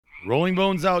Rolling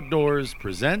Bones Outdoors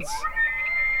presents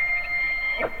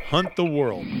Hunt the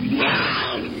World.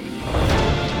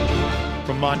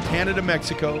 From Montana to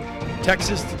Mexico,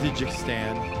 Texas to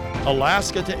Tajikistan,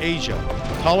 Alaska to Asia,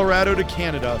 Colorado to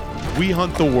Canada, we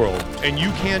hunt the world, and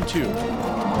you can too.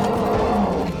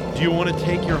 Do you want to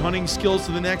take your hunting skills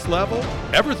to the next level?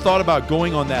 Ever thought about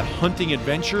going on that hunting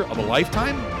adventure of a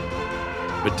lifetime,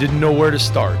 but didn't know where to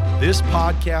start? This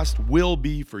podcast will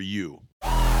be for you.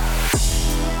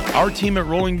 Our team at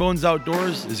Rolling Bones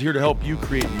Outdoors is here to help you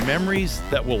create memories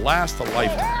that will last a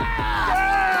lifetime.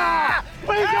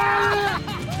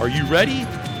 Are you ready?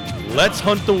 Let's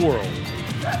hunt the world.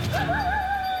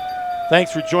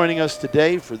 Thanks for joining us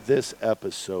today for this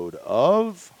episode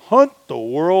of Hunt the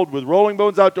World with Rolling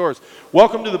Bones Outdoors.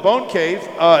 Welcome to the Bone Cave.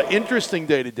 Interesting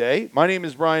day today. My name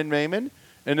is Brian Mayman,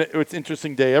 and it's an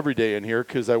interesting day every day in here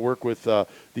because I work with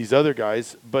these other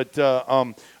guys. But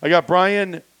I got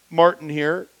Brian Martin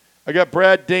here. I got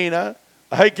Brad Dana.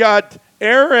 I got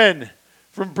Aaron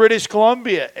from British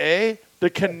Columbia, the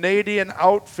Canadian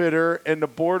outfitter, and the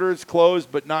border is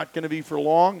closed but not going to be for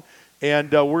long.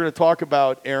 And we're going to talk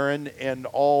about Aaron and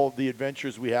all the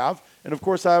adventures we have. And, of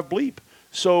course, I have Bleep.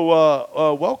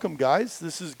 So welcome, guys.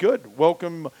 This is good.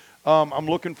 Welcome. I'm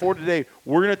looking forward to today.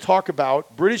 We're going to talk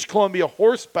about British Columbia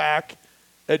horseback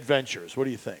adventures. What do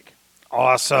you think?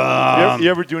 Awesome. You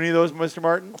ever do any of those, Mr.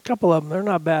 Martin? A couple of them. They're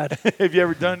not bad. Have you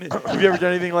ever done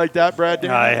anything like that, Brad?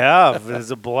 I have. It's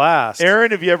a blast.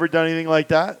 Aaron, have you ever done anything like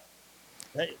that?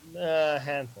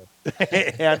 Handful.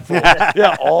 Handful.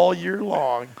 Yeah, all year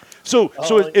long. So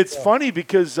it's funny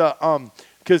because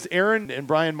Aaron and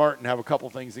Brian Martin have a couple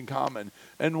things in common,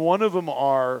 and one of them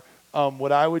are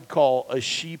what I would call a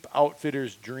sheep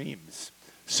outfitter's dreams.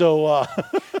 So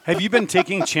have you been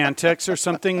taking Chantix or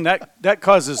something? That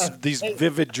causes these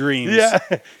vivid dreams. yeah.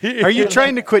 Are you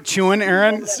trying to quit chewing,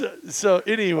 Aaron? So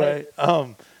anyway,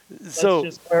 Let's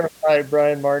just clarify,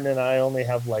 Brian Martin and I only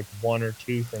have like one or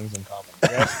two things in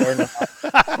common.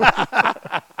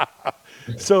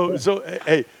 So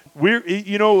hey,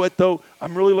 you know what though?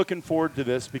 I'm really looking forward to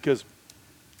this because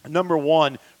number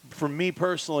one, for me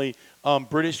personally,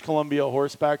 British Columbia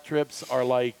horseback trips are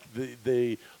like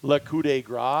the le coup de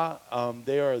grace.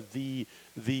 They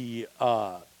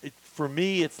are for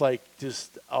me, it's like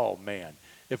just, oh man,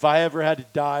 if I ever had to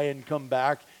die and come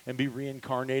back and be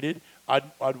reincarnated,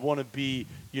 I'd want to be,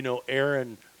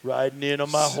 Aaron riding in on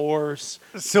my horse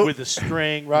with a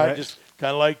string, right? Just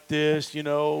kind of like this, You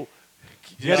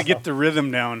got to get the rhythm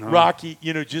down, huh? Rocky,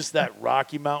 just that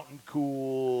Rocky Mountain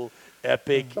cool,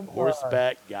 epic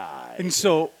horseback guy. And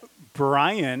so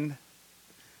Brian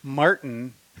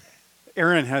Martin,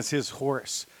 Aaron has his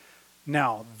horse.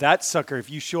 Now, that sucker, if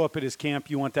you show up at his camp,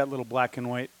 you want that little black and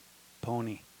white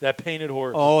pony. That painted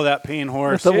horse. Oh, that painted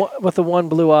horse. With the one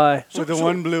blue eye.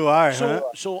 One blue eye, huh?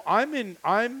 So I'm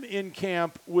in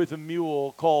camp with a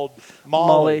mule called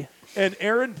Molly. And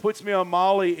Aaron puts me on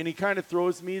Molly, and he kind of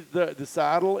throws me the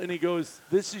saddle, and he goes,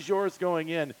 "This is yours going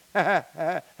in."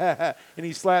 And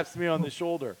he slaps me on the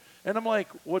shoulder. And I'm like,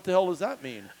 what the hell does that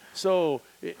mean? So,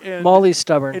 and Molly's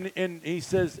stubborn. And he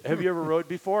says, "Have you ever rode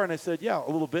before?" And I said, "Yeah, a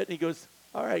little bit." And he goes,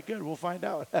 "All right, good. We'll find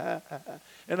out."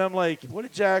 And I'm like, what a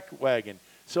jackwagon.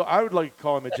 So I would like to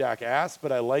call him a jackass,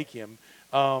 but I like him.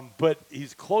 But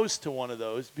he's close to one of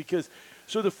those because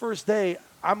so the first day,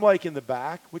 I'm like in the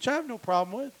back, which I have no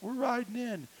problem with. We're riding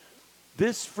in.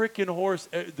 This freaking horse,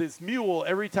 this mule,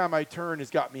 every time I turn, has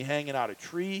got me hanging out of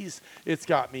trees. It's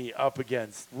got me up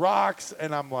against rocks.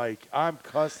 And I'm like, I'm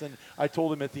cussing. I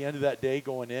told him at the end of that day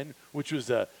going in, which was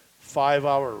a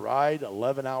 5-hour ride,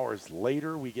 11 hours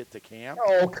later, we get to camp.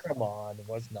 Oh, come on. It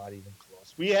was not even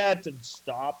close. We had to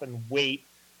stop and wait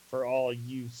for all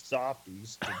you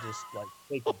softies to just like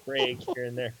take a break here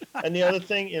and there. And the other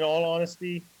thing, in all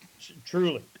honesty,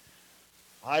 truly,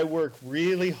 I work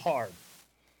really hard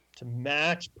to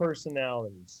match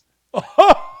personalities.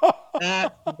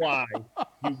 That's why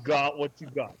you got what you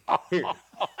got. Here.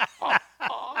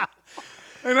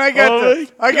 And I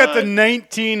got the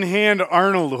 19-hand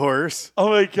Arnold horse. Oh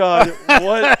my God!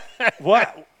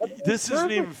 What? This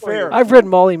isn't even fair. I've ridden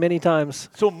Molly many times.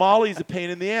 So Molly's a pain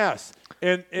in the ass.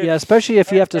 And Yeah, especially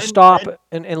if you have to stop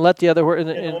and let the other horse,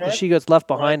 and she gets left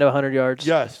behind 100 yards.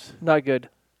 Yes. Not good.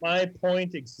 My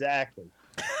point exactly.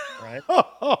 Right?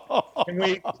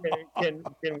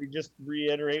 Can we just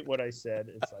reiterate what I said?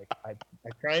 It's like I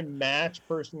try and match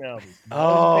personalities.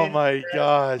 Oh my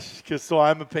gosh! So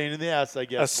I'm a pain in the ass, I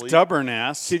guess. A stubborn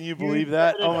ass. Can you believe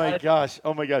that? Oh my gosh!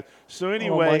 Oh my gosh! So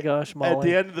anyway, oh my gosh, Molly. At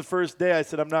the end of the first day, I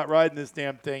said, "I'm not riding this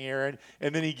damn thing, Aaron."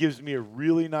 And then he gives me a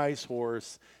really nice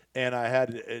horse. and I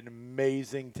had an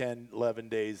amazing 10, 11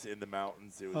 days in the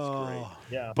mountains. It was great.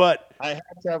 Yeah. But I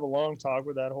had to have a long talk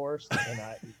with that horse, and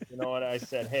you know what? I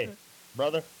said, "Hey,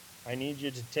 brother, I need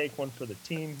you to take one for the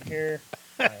team here.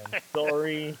 I am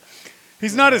sorry."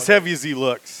 He's not as heavy as he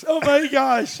looks. oh my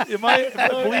gosh, am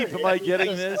I getting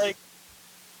Just this? like,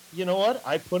 you know what?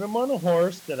 I put him on a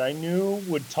horse that I knew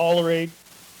would tolerate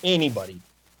anybody,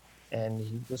 and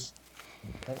he just.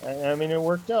 I mean, it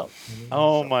worked out.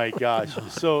 Oh my gosh!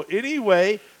 So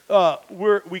anyway,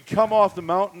 we come off the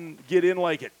mountain, get in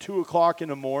like at 2:00 in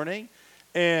the morning,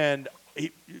 and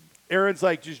Aaron's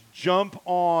like, just jump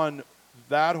on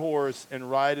that horse and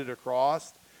ride it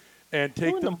across, and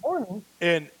take in the morning.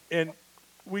 And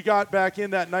we got back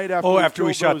in that night after. After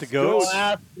we shot the goats.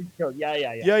 Yeah.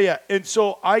 And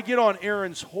so I get on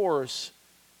Aaron's horse,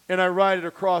 and I ride it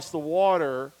across the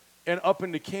water and up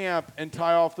into camp and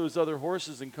tie off those other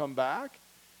horses and come back.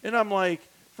 And I'm like,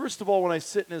 first of all, when I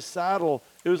sit in his saddle,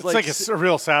 It's like a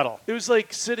real saddle. it was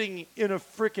like sitting in a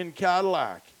freaking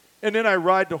Cadillac. And then I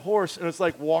ride the horse, and it's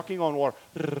like walking on water.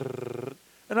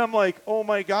 And I'm like, oh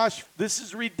my gosh, this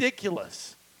is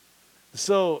ridiculous.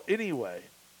 So anyway.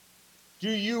 Do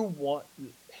you want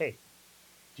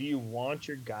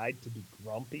your guide to be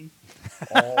grumpy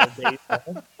all day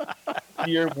long?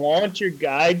 Do you want your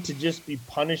guide to just be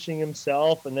punishing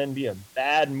himself and then be in a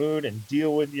bad mood and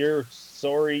deal with your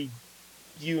sorry,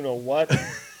 you know what?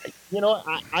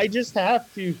 I just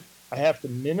have to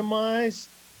minimize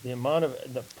the amount of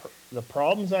the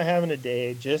problems I have in a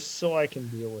day just so I can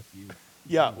deal with you.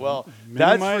 Yeah, well, that's for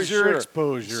Minimize your sure.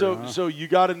 exposure, So, huh? so you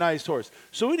got a nice horse.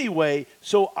 So anyway,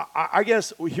 I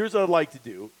guess here's what I'd like to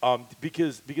do,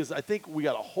 because I think we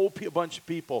got a whole bunch of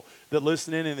people that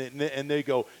listen in and they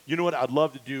go, you know what? I'd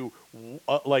love to do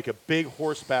like a big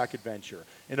horseback adventure,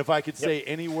 and if I could say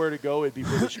anywhere to go, it'd be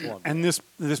British Columbia. And this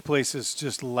place is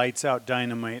just lights out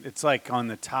dynamite. It's like on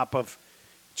the top of.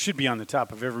 Should be on the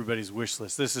top of everybody's wish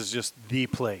list. This is just the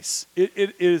place.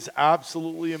 It is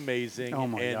absolutely amazing. Oh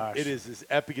my and gosh. it is as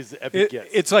epic gets.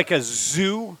 It's like a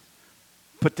zoo,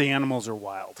 but the animals are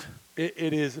wild.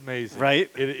 It is amazing,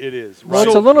 Right? It is. Well, Right.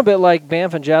 it's a little bit like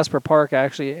Banff and Jasper Park,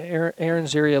 actually.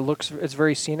 Aaron's area it's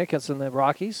very scenic. It's in the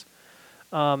Rockies.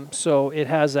 So it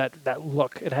has that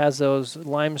look. It has those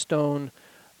limestone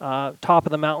top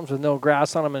of the mountains with no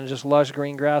grass on them and just lush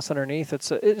green grass underneath.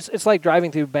 It's like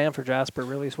driving through Banff or Jasper,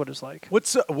 really is what it's like.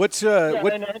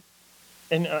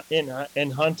 And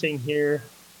hunting here,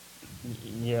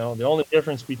 the only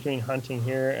difference between hunting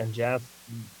here and Jasper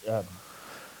and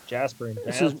Banff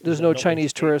There's is no that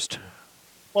Chinese tourist.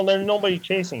 Well, there's nobody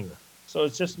chasing you, so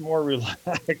it's just more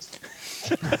relaxed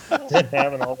than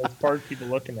having all those park people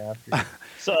looking after you.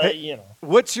 So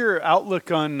What's your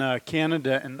outlook on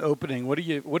Canada and opening? What are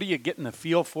you getting the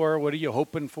feel for? What are you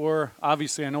hoping for?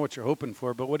 Obviously, I know what you're hoping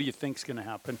for, but what do you think's going to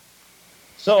happen?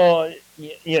 So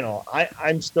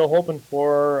I'm still hoping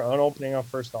for an opening on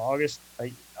 1st of August.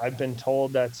 I've been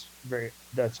told that's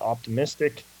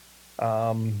optimistic.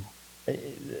 What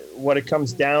it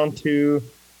comes down to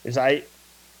is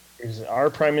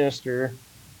our Prime Minister.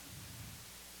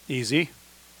 Easy.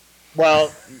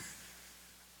 Well,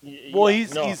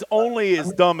 he's only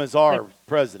as dumb as our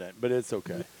president, but it's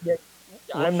okay.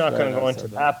 I'm not going to go into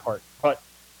that part. But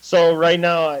so right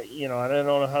now, I don't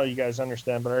know how you guys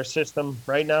understand, but our system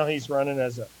right now, he's running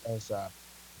as a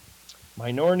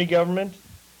minority government.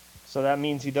 So that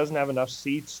means he doesn't have enough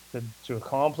seats to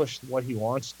accomplish what he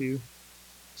wants to.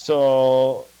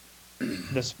 So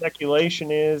the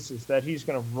speculation is that he's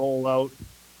going to roll out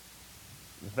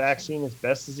the vaccine as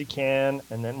best as he can,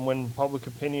 and then when public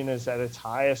opinion is at its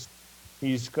highest,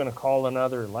 he's going to call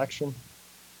another election.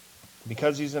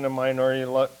 Because he's in a minority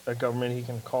government, he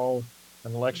can call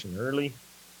an election early.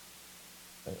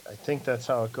 I think that's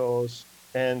how it goes.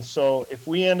 And so if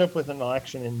we end up with an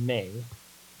election in May,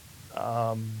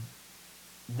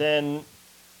 then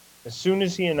as soon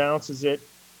as he announces it,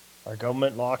 our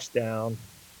government locks down.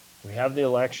 We have the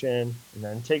election, and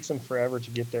then it takes them forever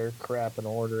to get their crap in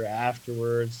order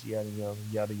afterwards. Yada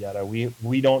yada yada.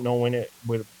 We don't know when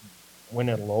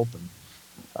it'll open.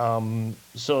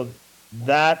 So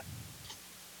that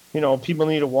people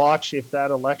need to watch if that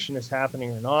election is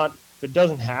happening or not. If it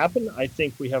doesn't happen, I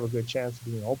think we have a good chance of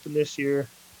being open this year.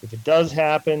 If it does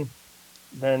happen,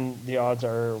 then the odds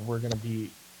are we're going to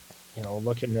be,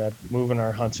 looking at moving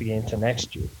our hunts again to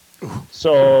next year.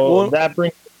 So that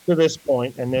brings us to this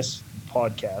point in this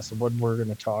podcast of what we're going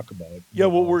to talk about. Yeah,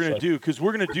 what we're going to do, because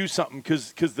we're going to do something,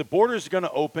 because the borders are going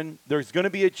to open. There's going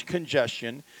to be a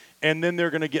congestion, and then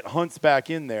they're going to get hunts back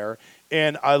in there.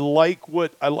 And I like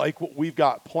what we've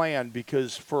got planned,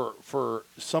 because for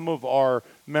some of our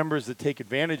members that take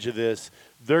advantage of this,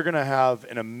 they're going to have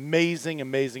an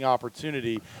amazing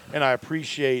opportunity, and I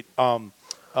appreciate.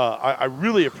 I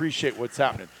really appreciate what's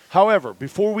happening. However,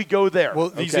 before we go there, Well,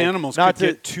 these okay, animals not could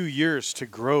get 2 years to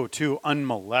grow too,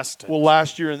 unmolested. well,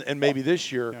 last year and maybe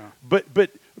this year. Yeah.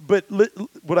 But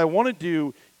what I want to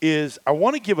do is I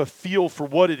want to give a feel for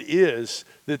what it is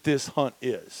that this hunt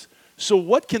is. So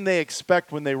what can they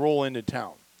expect when they roll into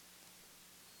town?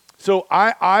 So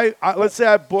I let's say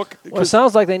I book. Well, it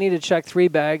sounds like they need to check 3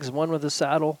 bags, one with a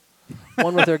saddle,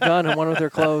 one with their gun, and one with their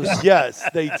clothes. Yes,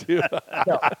 they do.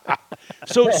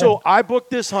 So I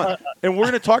booked this hunt, and we're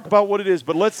going to talk about what it is.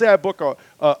 But let's say I book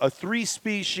a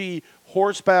 3-species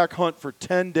horseback hunt for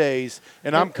 10 days,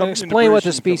 and I'm coming. Explain what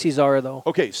the species are, though.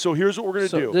 Okay, so here's what we're going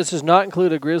to do. This does not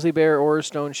include a grizzly bear or a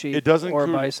stone sheep. It doesn't or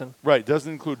include, a bison. Right, it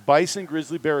doesn't include bison,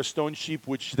 grizzly bear, or stone sheep,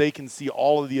 which they can see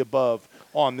all of the above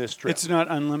on this trip. It's not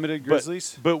unlimited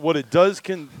grizzlies. But what it does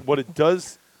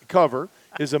cover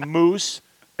is a moose,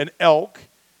 an elk,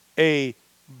 a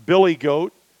billy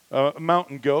goat, a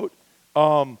mountain goat,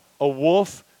 a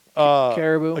wolf,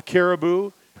 Caribou. a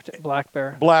caribou, Black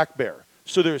bear. black bear.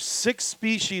 So there's 6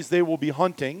 species they will be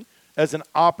hunting as an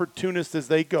opportunist as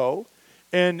they go,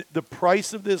 and the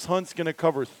price of this hunt's going to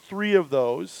cover 3 of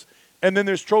those, and then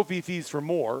there's trophy fees for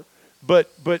more. But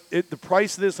the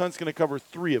price of this hunt's going to cover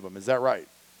 3 of them. Is that right?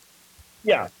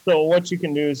 Yeah. So what you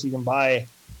can do is you can buy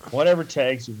whatever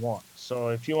tags you want. So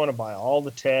if you want to buy all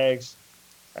the tags,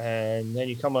 and then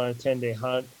you come on a 10-day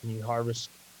hunt and you harvest,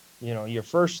 your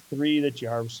first 3 that you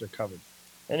harvest are covered.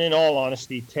 And in all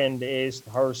honesty, 10 days to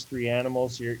harvest 3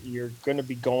 animals, you're going to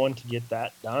be going to get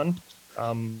that done.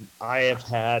 I have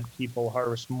had people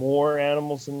harvest more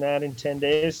animals than that in 10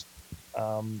 days,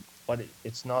 but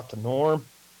it's not the norm.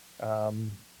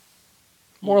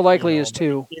 More likely is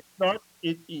 2. It's not.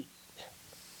 It's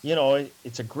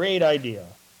a great idea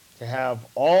to have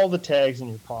all the tags in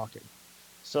your pocket.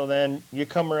 So then you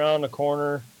come around the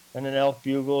corner and an elk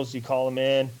bugles, you call him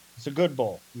in. It's a good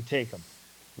bull. You take him.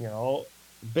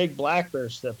 Big black bear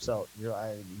steps out.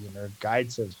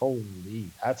 Guide says, "Holy,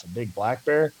 that's a big black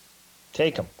bear."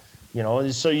 Take him.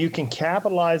 So you can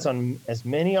capitalize on as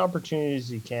many opportunities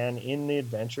as you can in the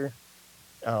adventure,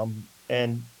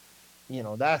 and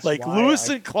that's Like why Lewis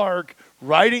and Clark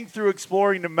riding through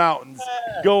exploring the mountains,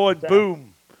 going exactly.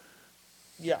 boom.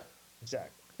 Yeah, exactly.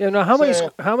 Yeah. Now,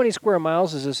 So- how many square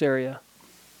miles is this area?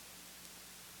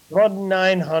 About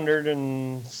 900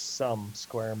 and some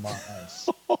square miles.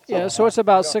 Yeah, so it's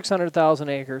about 600,000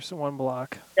 acres in one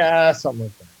block. Yeah, something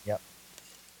like that.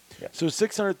 Yep. So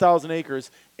 600,000 acres.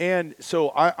 And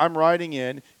so I'm riding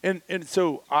in. And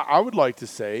so I would like to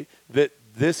say that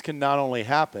this can not only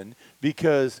happen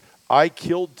because I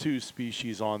killed 2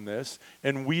 species on this,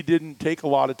 and we didn't take a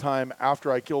lot of time after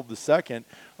I killed the second.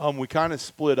 We kind of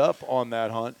split up on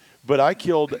that hunt. But I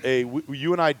killed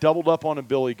you and I doubled up on a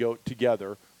billy goat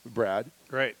together, Brad.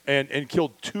 Right. And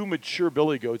killed 2 mature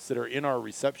billy goats that are in our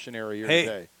reception area here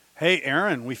today. Hey,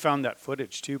 Aaron, we found that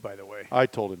footage too, by the way. I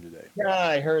told him today. Yeah,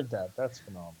 I heard that. That's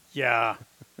phenomenal. Yeah.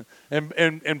 And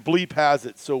Bleep has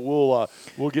it, so we'll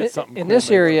get something. In cool this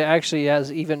made area, actually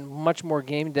has even much more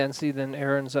game density than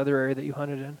Aaron's other area that you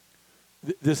hunted in.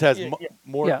 This has Yeah,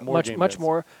 more. Yeah, more much game much density.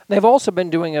 more. They've also been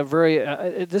doing a very.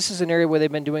 This is an area where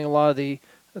they've been doing a lot of the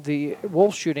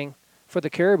wolf shooting for the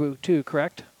caribou too.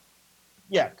 Correct.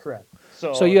 Yeah, correct.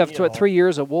 So you have 3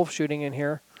 years of wolf shooting in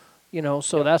here,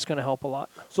 so that's going to help a lot.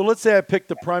 So let's say I pick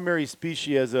the primary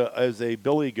species as a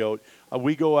billy goat.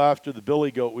 We go after the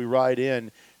billy goat. We ride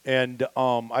in, and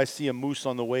I see a moose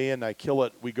on the way in. I kill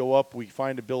it. We go up. We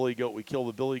find a billy goat. We kill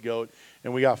the billy goat,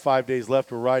 and we got 5 days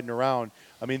left. We're riding around.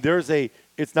 I mean,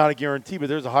 it's not a guarantee, but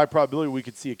there's a high probability we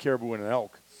could see a caribou and an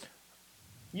elk.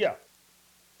 Yeah.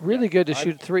 Really good to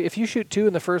shoot 3. If you shoot 2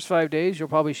 in the first 5 days, you'll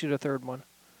probably shoot a third one.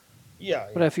 Yeah.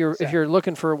 But if you're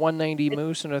looking for a 190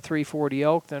 moose and a 340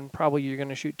 elk, then probably you're going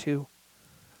to shoot 2.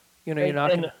 You're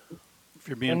not going to. If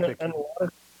you're being picky.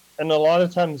 And a lot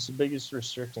of times the biggest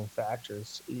restricting factor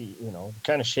is, the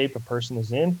kind of shape a person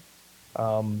is in.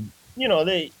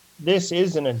 This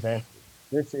is an adventure.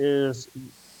 This is,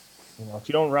 if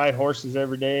you don't ride horses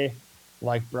every day,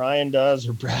 like Brian does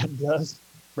or Brad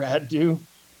do,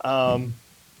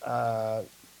 that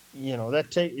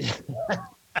takes.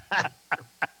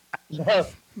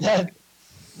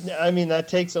 that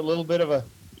takes a little bit of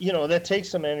that takes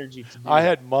some energy to do. I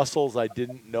had muscles I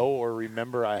didn't know or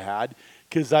remember I had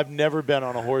because I've never been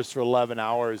on a horse for 11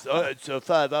 hours. It's a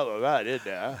 5 hour ride, isn't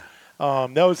it?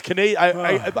 That was Canadian.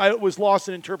 I was lost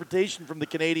in interpretation from the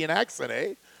Canadian accent,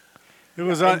 eh? It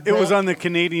was on the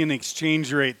Canadian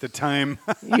exchange rate. The time.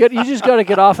 You just got to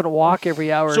get off and walk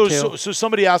every hour or two. So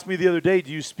somebody asked me the other day,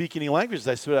 do you speak any languages?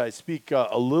 I said, I speak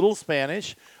a little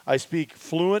Spanish. I speak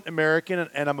fluent American,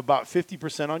 and I'm about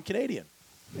 50% on Canadian.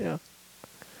 Yeah.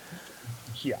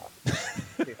 Yeah.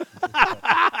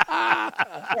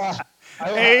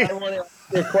 I want to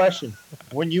ask you a question.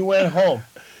 When you went home,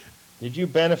 did you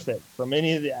benefit from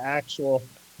any of the actual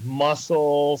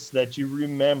muscles that you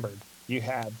remembered you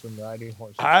had from riding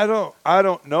horses? I don't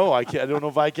know. I don't know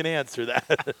if I can answer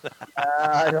that.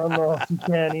 I don't know if you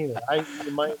can either.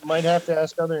 You might have to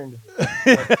ask other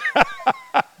individuals.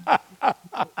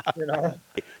 You know.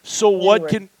 So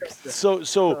what Anyway, can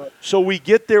so we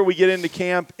get there, we get into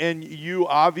camp, and you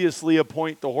obviously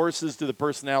appoint the horses to the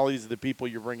personalities of the people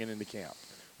you're bringing into camp.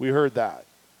 We heard that.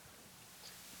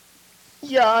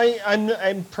 Yeah,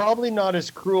 I'm probably not as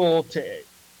cruel to.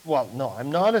 Well, no,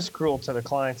 I'm not as cruel to the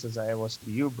clients as I was to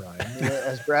you, Brian.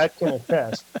 As Brad can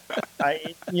attest,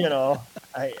 I'm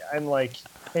like,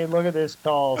 hey, look at this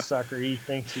tall sucker. He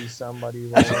thinks he's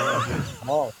somebody.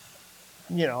 Small.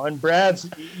 And Brad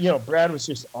was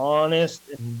just honest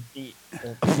and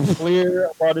clear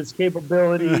about his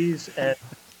capabilities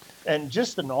and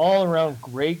just an all-around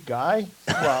great guy.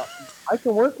 Well, I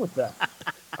can work with that.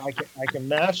 I can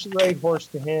match the right horse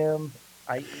to him.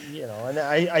 I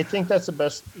think that's the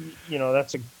best.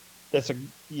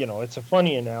 It's a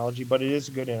funny analogy, but it is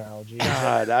a good analogy.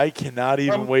 God, I cannot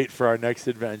even wait for our next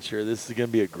adventure. This is going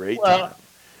to be a great time.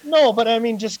 No, but I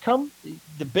mean, just come.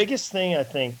 The biggest thing I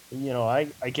think, I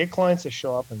get clients that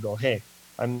show up and go, "Hey,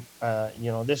 I'm,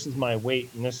 this is my weight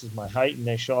and this is my height," and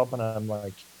they show up and I'm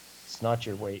like, "It's not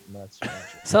your weight, and that's not your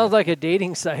height." Sounds like a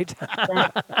dating site.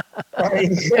 Kind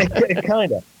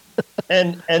of.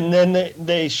 And then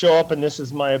they show up and this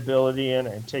is my ability, and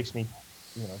it takes me,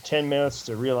 10 minutes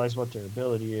to realize what their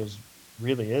ability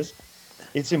really is.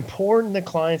 It's important that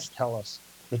clients tell us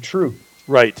the truth.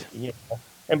 Right.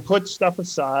 And put stuff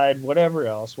aside, whatever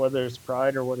else, whether it's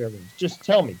pride or whatever. Just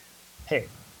tell me, hey,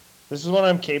 this is what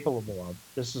I'm capable of.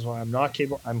 This is what I'm not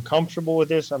capable. I'm comfortable with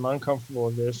this. I'm uncomfortable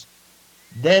with this.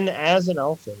 Then, as an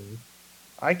outfitter,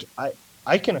 I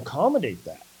can accommodate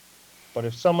that. But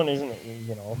if someone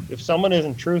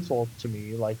isn't truthful to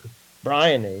me like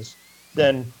Brian is,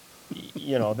 then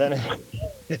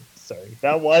sorry,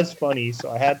 that was funny,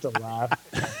 so I had to laugh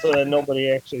so that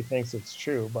nobody actually thinks it's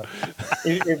true. But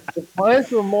if the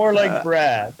clients were more like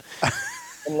Brad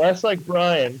and less like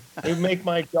Brian, it would make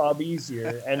my job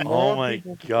easier. And oh my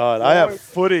God, I have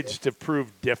footage to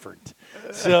prove different.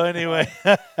 So anyway,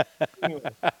 I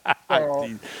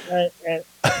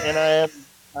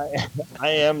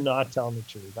am not telling the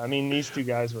truth. I mean, these two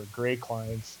guys were great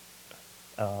clients.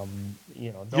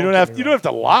 You don't have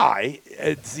to lie.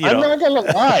 I'm not gonna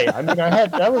lie. I mean,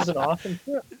 that was an awesome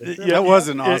trip. That was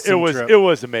an awesome trip. It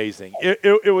was amazing.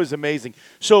 It was amazing.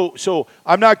 So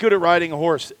I'm not good at riding a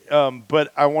horse,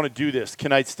 but I want to do this.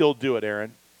 Can I still do it,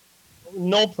 Aaron?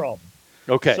 No problem.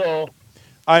 Okay. So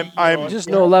I'm just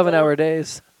no 11-hour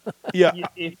days. Yeah.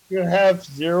 If you have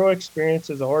zero experience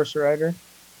as a horse rider,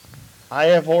 I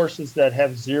have horses that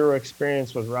have zero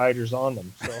experience with riders on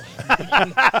them.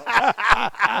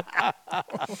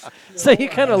 So you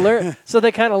kind of learn. So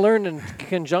they kind of learned in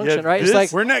conjunction, right? It's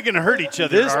like we're not going to hurt each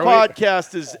other. This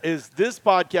podcast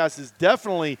is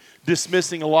definitely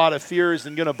dismissing a lot of fears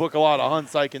and going to book a lot of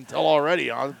hunts. I can tell already.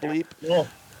 On bleep. Well,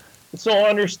 so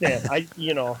understand.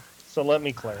 So let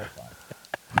me clarify.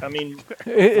 I mean,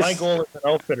 my goal as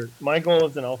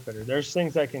an outfitter. There's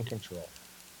things I can control.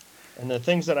 And the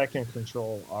things that I can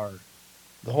control are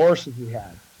the horses we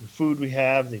have, the food we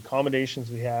have, the accommodations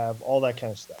we have, all that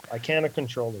kind of stuff. I can't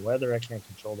control the weather. I can't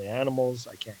control the animals.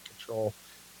 I can't control,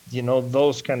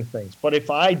 those kind of things. But if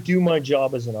I do my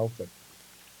job as an outfitter,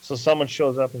 so someone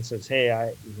shows up and says, "Hey,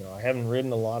 I haven't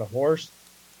ridden a lot of horse,"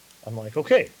 I'm like,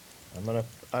 "Okay, I'm gonna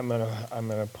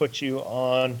put you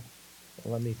on.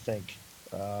 Let me think.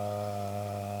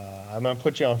 I'm gonna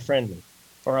put you on Friendly,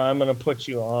 or I'm gonna put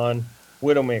you on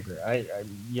Widowmaker,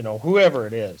 whoever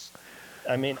it is.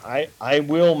 I mean, I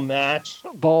will match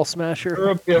ball smasher your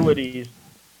abilities.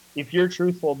 If you're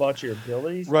truthful about your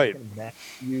abilities, right, I can match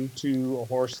you to a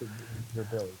horse of your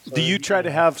abilities. So do you try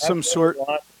to have some sort?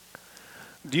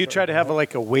 Do you try to have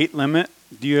a weight limit?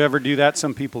 Do you ever do that?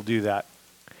 Some people do that.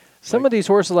 Some of these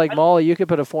horses, like Molly, you could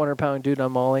put a 400-pound dude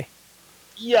on Molly.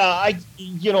 Yeah,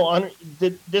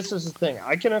 this is the thing.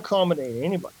 I can accommodate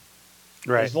anybody,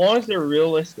 right? As long as they're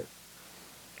realistic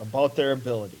about their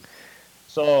ability.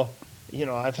 So,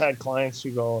 I've had clients who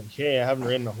go, "Hey, I haven't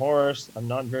ridden a horse. I'm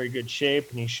not in very good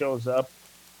shape." And he shows up.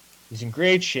 He's in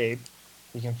great shape.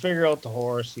 He can figure out the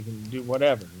horse. He can do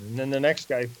whatever. And then the next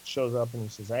guy shows up and he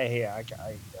says, hey, I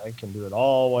can do it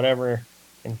all, whatever.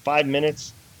 In 5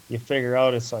 minutes, you figure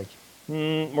out it's like,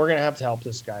 we're going to have to help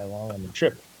this guy along on the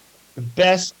trip. The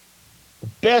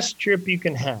best trip you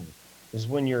can have is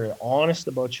when you're honest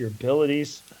about your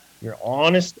abilities. You're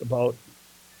honest about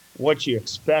what you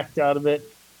expect out of it.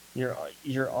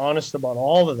 You're honest about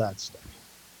all of that stuff.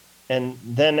 And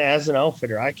then as an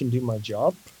outfitter, I can do my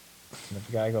job. And if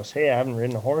the guy goes, hey, I haven't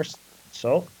ridden a horse,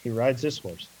 so he rides this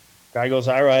horse. Guy goes,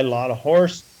 I ride a lot of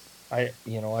horse. I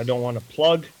don't want to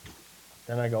plug.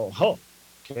 Then I go, oh,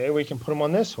 okay, we can put him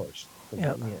on this horse.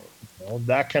 Yeah.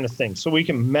 That kind of thing. So we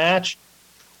can match,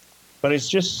 but it's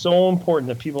just so important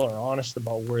that people are honest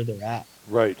about where they're at.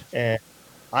 Right. And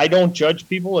I don't judge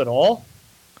people at all.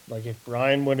 Like if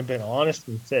Brian would have been honest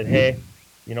and said, hey,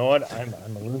 you know what, I'm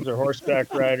a loser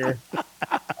horseback rider.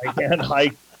 I can't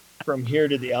hike from here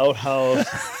to the outhouse.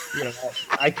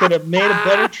 I could have made a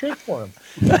better trip for him.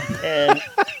 And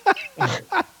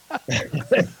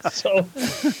so,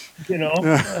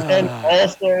 and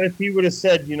also if he would have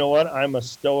said, you know what, I'm a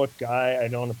stoic guy. I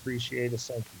don't appreciate a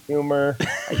sense of humor.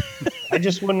 I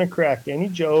just wouldn't have cracked any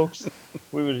jokes.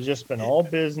 We would have just been all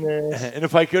business. And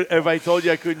if I told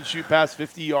you I couldn't shoot past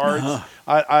 50 yards,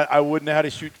 I wouldn't have had to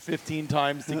shoot 15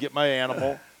 times to get my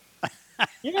animal.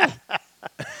 Yeah.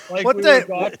 Like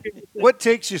What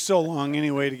takes you so long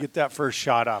anyway to get that first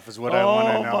shot off is what I want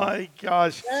to know. Oh my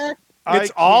gosh.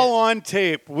 It's all on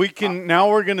tape. We're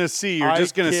going to see. You're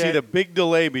just going to see can't- the big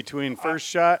delay between first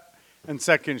shot and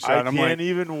second shot. I can't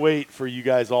even wait for you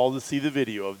guys all to see the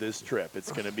video of this trip.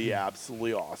 It's going to be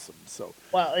absolutely awesome. So,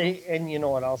 well, and you know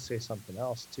what? I'll say something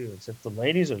else too. It's if the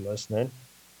ladies are listening,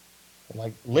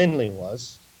 like Lindley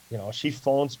was, she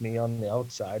phones me on the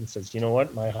outside and says, you know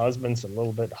what? My husband's a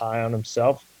little bit high on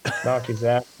himself. Knock his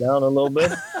ass down a little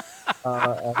bit.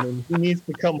 He needs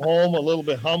to come home a little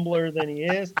bit humbler than he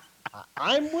is.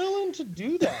 I'm willing to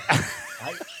do that.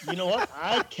 You know what?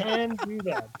 I can do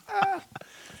that.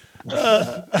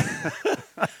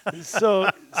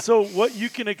 So what you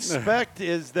can expect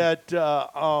is that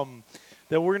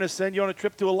that we're going to send you on a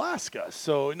trip to Alaska.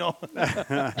 So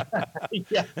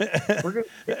Yeah, we're going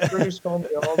to produce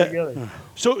Columbia all together.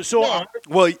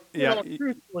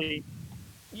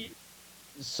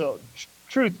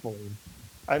 Truthfully,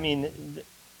 I mean,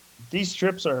 these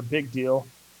trips are a big deal.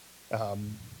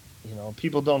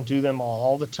 People don't do them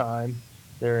all the time.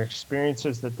 They're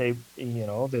experiences that they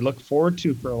look forward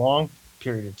to for a long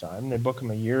period of time. They book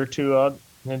them a year or two out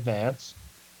in advance.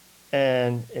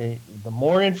 And the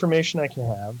more information I can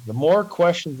have, the more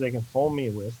questions they can phone me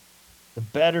with, the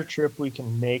better trip we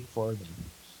can make for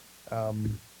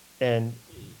them. And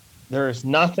there is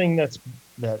nothing that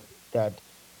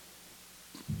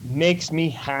makes me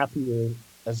happier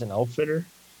as an outfitter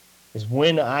is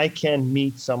when I can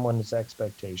meet someone's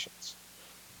expectations.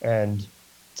 And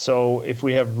so if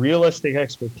we have realistic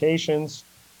expectations,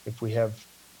 if we have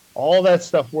all that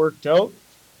stuff worked out,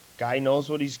 guy knows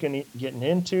what he's getting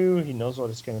into. He knows what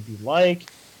it's going to be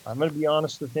like. I'm going to be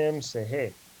honest with him. Say,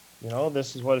 hey,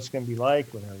 this is what it's going to be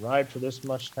like. We're going to ride for this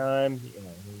much time.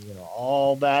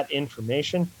 All that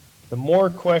information. The more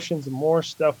questions, the more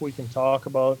stuff we can talk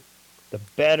about, the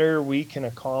better we can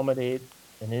accommodate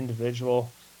an individual,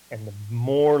 and the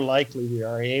more likely we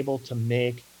are able to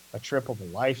make a trip of a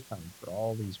lifetime for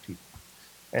all these people.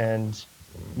 And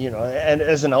and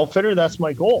as an outfitter, that's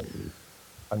my goal.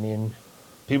 I mean,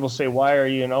 people say, why are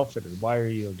you an outfitter? Why are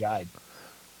you a guide?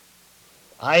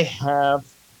 I have,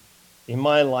 in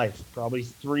my life, probably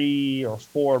 3 or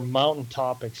 4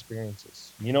 mountaintop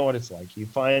experiences. You know what it's like.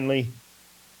 You've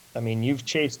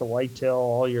chased the whitetail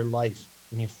all your life,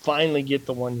 and you finally get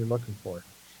the one you're looking for.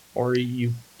 Or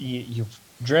you've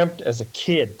dreamt as a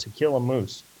kid to kill a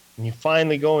moose, and you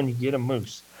finally go and you get a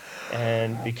moose.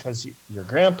 And because your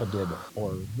grandpa did it,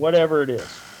 or whatever it is.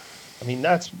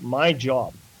 That's my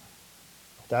job.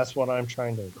 That's what I'm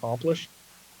trying to accomplish.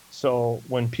 So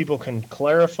when people can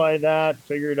clarify that,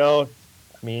 figure it out,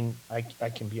 I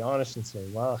can be honest and say,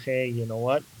 well, hey, you know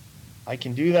what? I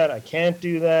can do that. I can't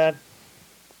do that.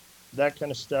 That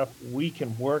kind of stuff. We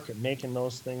can work at making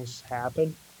those things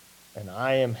happen. And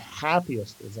I am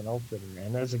happiest as an outfitter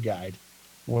and as a guide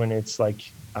when it's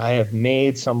like I have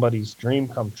made somebody's dream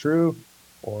come true,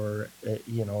 or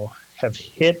have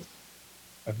hit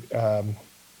a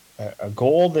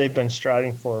goal they've been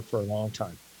striving for a long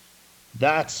time.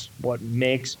 That's what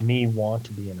makes me want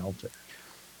to be an outfitter.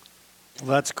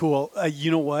 Well, that's cool.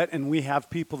 You know what? And we have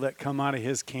people that come out of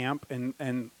his camp,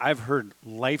 and I've heard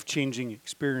life-changing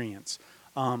experience.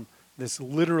 This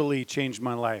literally changed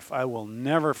my life. I will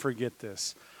never forget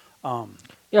this.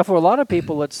 Yeah, for a lot of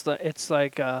people, it's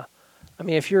like, I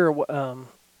mean, if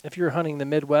you're hunting the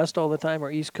Midwest all the time,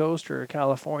 or East Coast, or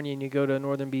California, and you go to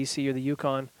northern BC or the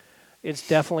Yukon, it's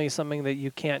definitely something that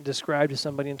you can't describe to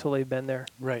somebody until they've been there.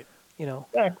 Right. You know,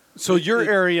 Yeah. So your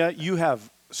area, you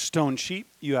have stone sheep,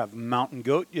 you have mountain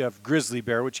goat, you have grizzly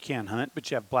bear, which you can't hunt, but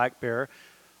you have black bear.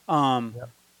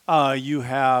 You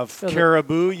have Yeah,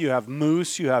 caribou, you have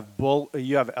moose, you have bull,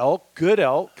 you have elk, good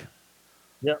elk,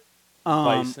 Yep.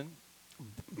 Bison,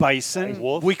 bison.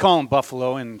 Wolf. We call them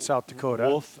buffalo in South Dakota.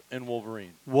 wolf, and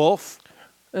wolverine. Wolf.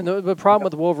 and the problem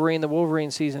with the Wolverine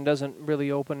season doesn't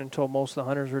really open until most of the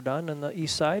hunters are done on the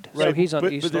east side. So Right, he's on but-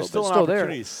 the east but there's slope, still an there.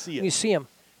 opportunity to see it. You see him.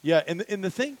 Yeah, and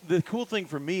the cool thing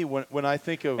for me when I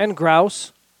think of And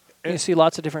grouse. You And- see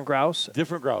lots of different grouse.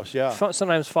 different grouse, yeah.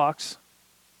 Sometimes fox.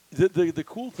 The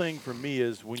cool thing for me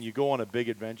is when you go on a big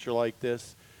adventure like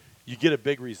this, you get a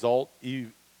big result.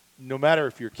 No matter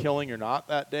if you're killing or not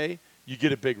that day, you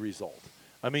get a big result.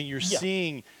 I mean, you're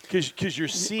seeing because you're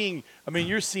seeing. I mean,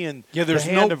 you're seeing there's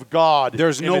the hand no- of God.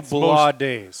 There's in no its blah most-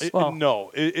 days. Well-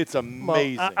 no, it's Well,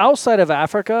 amazing. outside of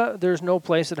Africa, there's no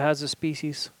place that has a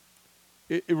species.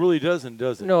 It really doesn't,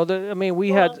 does it? No, I mean, we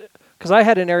had, because I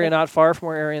had an area not far from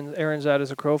where Aaron's at as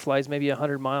a crow flies, maybe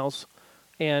 100 miles.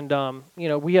 And,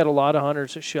 we had a lot of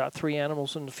hunters that shot 3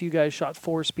 animals, and a few guys shot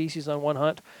 4 species on one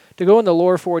hunt. To go in the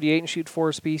lower 48 and shoot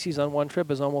 4 species on one trip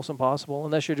is almost impossible,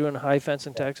 unless you're doing high fence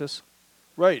in Texas.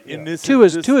 Right. And this Two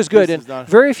is good, this and is not-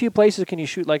 very few places can you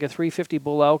shoot like a 350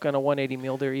 bull elk on a 180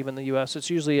 mule deer, even in the U.S. It's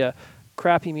usually a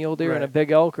crappy mule deer and a Right.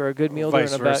 big elk, or a good mule deer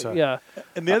Vice and a versa. bad, yeah.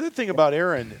 And the other thing about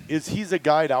Aaron is he's a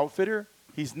guide outfitter.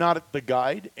 He's not the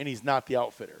guide, and he's not the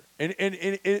outfitter. And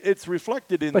it's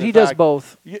reflected in But the he does fact-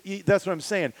 both. That's what I'm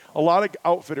saying. A lot of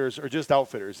outfitters are just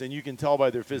outfitters, and you can tell by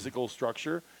their physical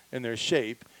structure and their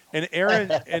shape. And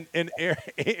Aaron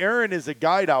Aaron is a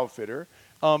guide outfitter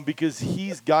because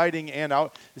he's guiding and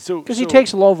out. Because he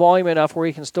takes low volume enough where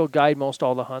he can still guide most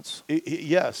all the hunts.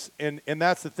 Yes, and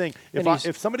that's the thing. And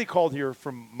If somebody called here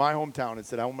from my hometown and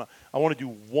said I want to do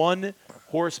one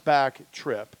horseback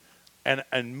trip,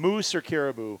 and moose or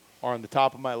caribou are on the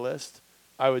top of my list,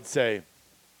 I would say,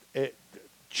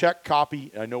 check,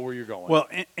 copy. I know where you're going. Well,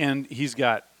 and he's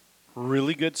got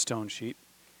really good stone sheep.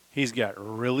 He's got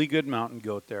really good mountain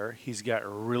goat there. He's got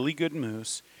really good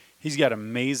moose. He's got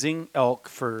amazing elk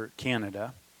for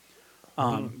Canada.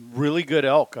 Really good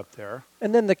elk up there.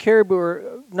 And then the caribou are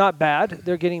not bad.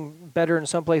 They're getting better in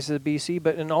some places of BC,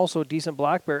 but and also a decent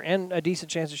black bear and a decent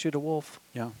chance to shoot a wolf.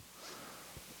 Yeah.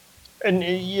 And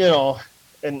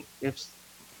and if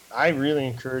I really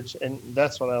encourage, and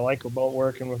that's what I like about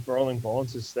working with Rolling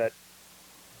Bones, is that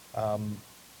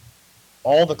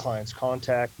all the clients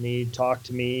contact me, talk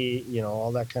to me,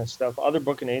 all that kind of stuff. Other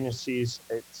booking agencies,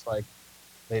 it's like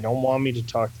they don't want me to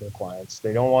talk to the clients.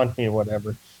 They don't want me to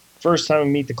whatever. First time I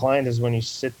meet the client is when he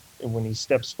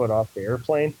steps foot off the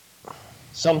airplane.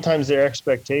 Sometimes their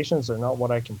expectations are not what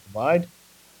I can provide.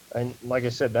 And like I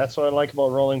said, that's what I like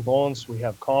about Rolling Bones. We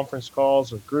have conference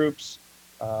calls with groups.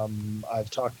 I've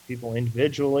talked to people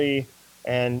individually,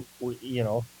 and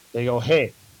they go,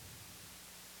 "Hey,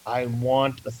 I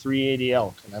want a 380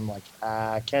 elk," and I'm like,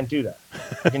 "I can't do that.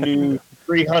 I can do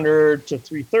 300 to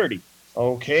 330."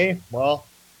 Okay, well,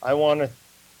 I want a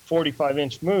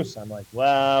 45-inch moose. I'm like,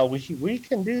 "Well, we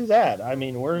can do that. I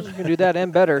mean, You can do that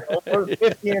and better. we're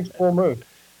 50-inch full moose."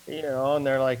 And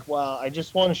they're like, "Well, I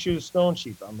just want to shoot a stone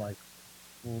sheep." I'm like,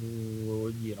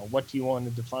 what do you want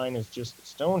to define as just a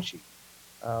stone sheep?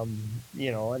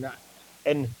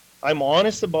 And I'm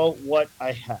honest about what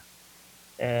I have.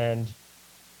 And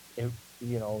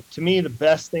to me, the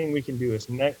best thing we can do is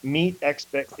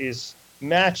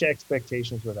match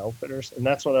expectations with outfitters, and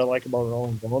that's what I like about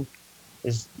Rolling Bone.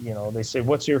 Is they say,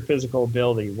 "What's your physical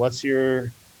ability? What's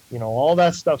your all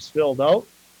that stuff's filled out."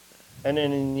 And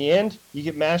then in the end, you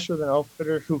get matched with an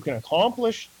outfitter who can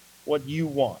accomplish what you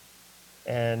want.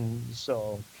 And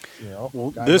so, Well,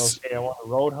 guy this- goes, "Hey, I want a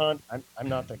road hunt." I'm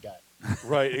not that guy.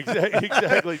 Right,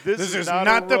 exactly. This is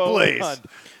not the a road place. hunt.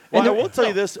 Well, I will tell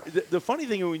you this. The funny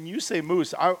thing, when you say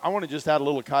moose, I want to just add a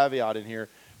little caveat in here,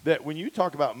 that when you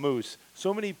talk about moose,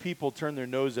 so many people turn their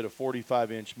nose at a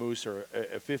 45-inch moose or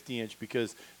a 50-inch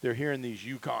because they're hearing these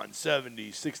Yukon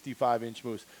 70, 65-inch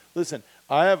moose. Listen,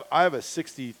 I have a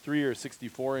 63 or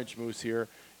 64-inch moose here,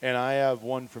 and I have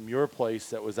one from your place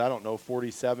that was,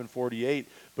 47, 48,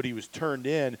 but he was turned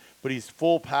in, but he's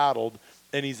full paddled,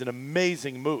 and he's an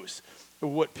amazing moose.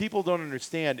 What people don't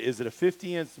understand is that a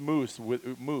 50-inch moose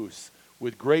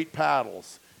with great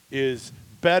paddles is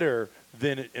better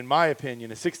than, in my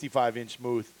opinion, a 65-inch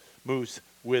moose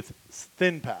with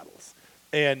thin paddles.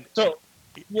 And So,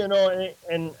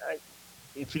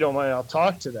 if you don't mind, I'll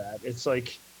talk to that. It's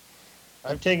like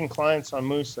I've taken clients on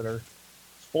moose that are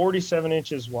 47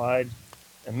 inches wide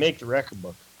and make the record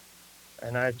book.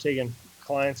 And I've taken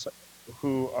clients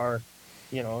who are,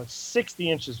 60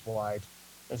 inches wide.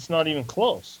 It's not even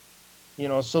close.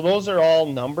 So those are all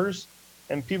numbers.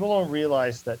 And people don't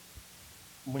realize that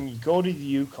when you go to the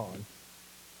Yukon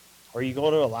or you go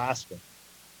to Alaska,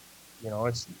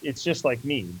 it's just like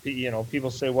me.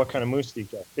 People say, what kind of moose do you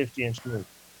kill? 50-inch moose.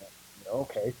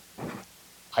 Okay.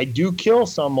 I do kill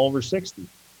some over 60.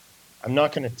 I'm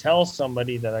not going to tell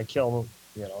somebody that I kill,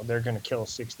 they're going to kill a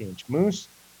 60-inch moose.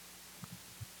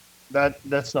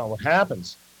 That's not what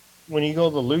happens. When you go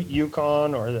to the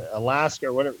Yukon or the Alaska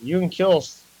or whatever, you can kill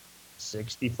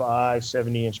 65,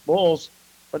 70-inch bulls,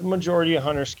 but the majority of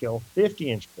hunters kill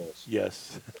 50-inch bulls.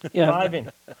 Yes. Yeah, 5-inch.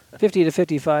 50 to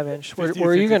 55 inch. 50 to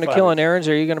Were you going to 55 kill inch. an Aaron's,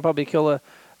 or are you going to probably kill a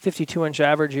 52-inch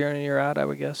average year in and year out, I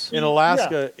would guess? In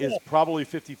Alaska, Yeah. is probably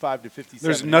 55 to 57.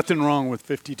 There's nothing wrong with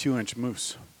 52-inch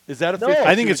moose. Is that a No. 52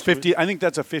 I think it's inch moose? 50. I think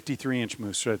that's a 53-inch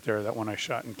moose right there. That one I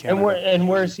shot in And Canada.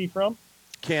 where is he from?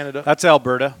 Canada. That's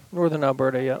Alberta. Northern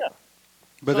Alberta, yeah.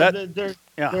 But So that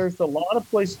yeah. there's a lot of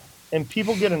places, and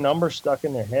people get a number stuck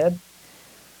in their head.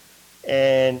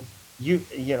 And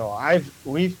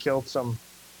we've killed some.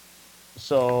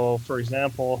 So, for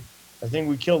example, I think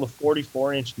we killed a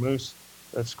 44-inch moose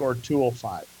that scored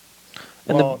 205.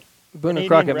 And Well, the Boone and Canadian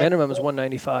Crockett record- minimum is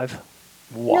 195.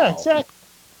 Wow. Yeah, exactly.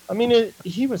 I mean,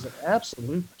 he was an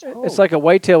absolute. It's like a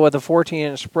whitetail with a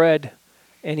 14-inch spread,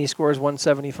 and he scores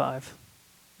 175.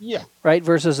 Yeah, Right,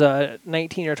 versus a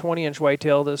 19 or 20-inch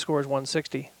whitetail that scores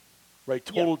 160. Right.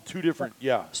 Total two different.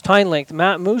 Yeah. It's tine length.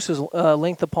 Moose is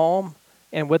length of palm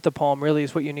and width of palm really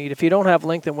is what you need. If you don't have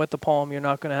length and width of palm, you're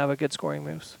not going to have a good scoring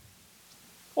moose.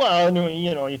 well, and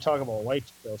you talk about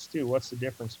whitetails too. What's the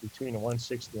difference between a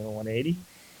 160 and a 180?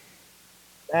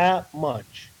 That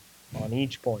much on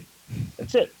each point.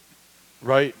 That's it.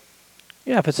 Right.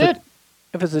 Yeah, if it's That's it.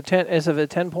 if it's a 10 as of a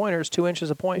 10 pointer, it's 2 inches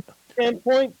a point. 10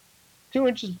 point, 2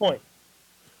 inches point.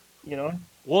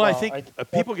 Well, I Well, think I-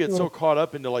 people get so that's- caught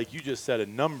up into, like you just said, a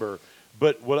number.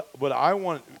 But what I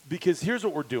want, because here's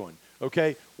what we're doing,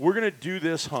 okay? We're going to do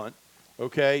this hunt,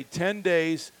 okay? 10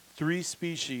 days, 3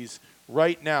 species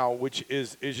right now, which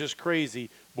is just crazy.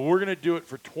 But we're going to do it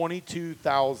for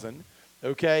 $22,000,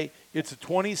 okay? It's a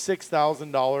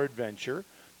 $26,000 adventure.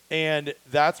 And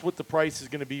that's what the price is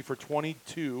going to be for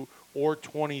 22 or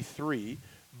 23.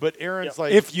 But Aaron's Yep.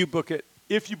 like, if you book it.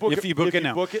 if you book it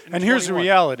now. in And here's the 21.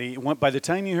 reality. By the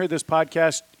time you hear this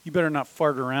podcast, you better not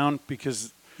fart around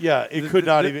because Yeah, it The- could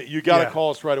not the- even. You got to yeah. call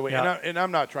us right away. Yeah. And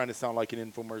I'm not trying to sound like an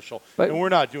infomercial. But- and we're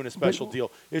not doing a special deal.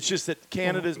 It's just that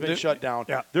Canada's been the- shut down.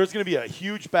 yeah. There's going to be a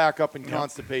huge backup in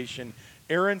constipation.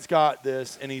 Aaron's got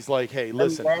this, and he's like, "Hey,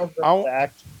 listen, I love the I w-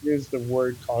 fact you use the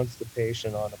word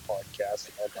constipation on a podcast.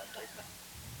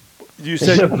 you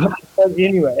said But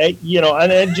anyway, and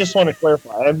I just want to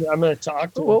clarify. I'm going to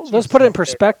talk to. Well, him let's too, put it in so-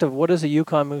 perspective. What does a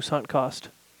Yukon moose hunt cost?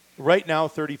 right now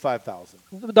 35,000.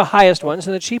 The highest ones,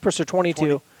 and the cheapest are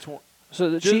 22. So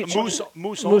the cheap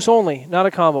Moose only, not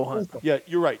a combo hunt. Yeah,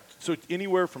 you're right. So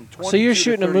anywhere from 20. So you're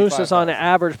shooting a moose that's on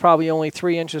average probably only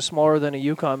 3 inches smaller than a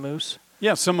Yukon moose,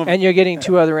 yeah, some of and you're getting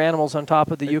 2 other animals on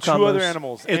top of the Yukon two moose. other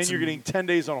animals, and It's- you're getting 10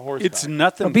 days on horseback. it's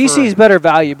nothing. Well, BC is for- better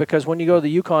value because when you go to the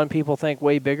Yukon, people think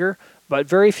way bigger, but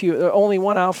very few. Only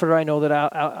one outfitter I know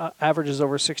that averages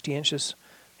over 60 inches,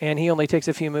 and he only takes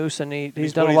a few moose, and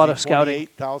he's done a lot of scouting.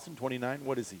 28,000, 29.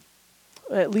 What is he?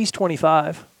 At least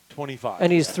 25, 25.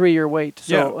 and he's 3-year weight.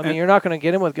 So Yeah, I mean, and you're not going to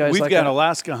get him with guys We've like got that.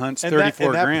 Alaska hunts, and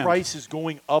 34 that grand. price is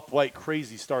going up like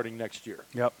crazy starting next year.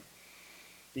 Yep.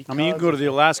 I mean, you can because go to of- the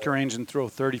Alaska range and throw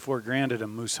 34 grand at a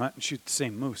moose hunt and shoot the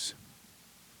same moose.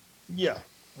 Yeah.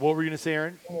 What were you going to say,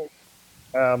 Aaron?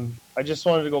 I just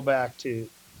wanted to go back to,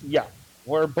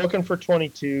 we're booking for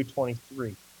 22,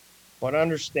 23. But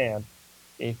understand,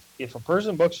 if a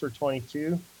person books for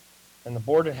 22 and the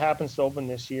board happens to open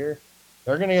this year,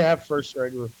 they're going to have first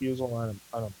right of refusal on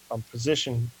a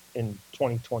position in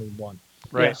 2021.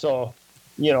 Right. So,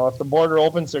 if the border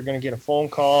opens, they're going to get a phone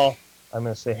call. I'm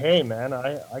going to say, hey, man,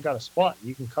 I got a spot.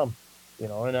 You can come.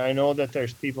 And I know that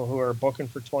there's people who are booking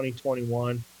for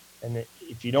 2021. And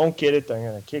if you don't get it, they're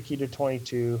going to kick you to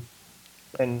 22.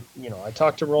 And, I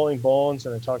talked to Rolling Bones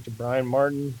and I talked to Brian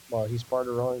Martin. Well, he's part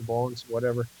of Rolling Bones,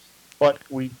 whatever. But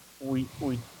we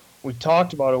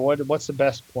talked about it. What's the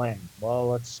best plan? Well,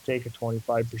 let's take a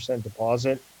 25%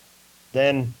 deposit.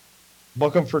 Then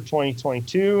book them for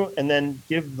 2022 and then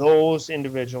give those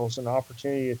individuals an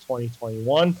opportunity at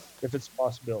 2021 if it's a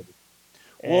possibility.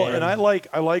 Well, and I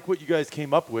like what you guys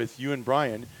came up with, you and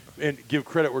Brian. and give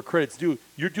credit where credit's due.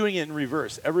 You're doing it in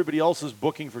reverse. Everybody else is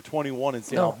booking for 21 and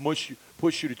saying, No. I'll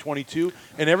push you to 22.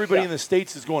 And everybody in the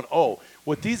States is going, oh,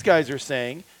 what these guys are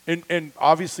saying, and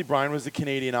obviously Brian was a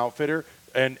Canadian outfitter,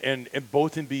 and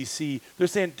both in BC, they're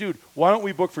saying, dude, why don't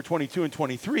we book for 22 and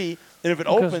 23? And if it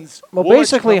opens, Well, we'll let you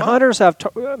basically, come out. hunters have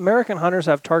American hunters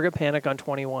have target panic on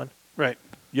 21 Right.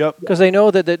 Yep. because they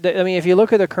know that. I mean, if you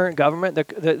look at the current government,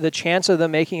 the chance of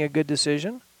them making a good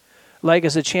decision, like,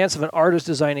 is a chance of an artist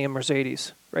designing a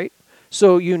Mercedes, right?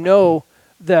 So you know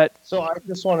that. So I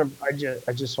just want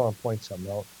to point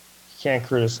something out. You can't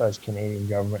criticize Canadian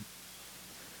government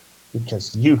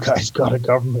because you guys got a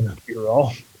government of your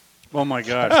own. Oh my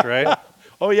gosh! Right.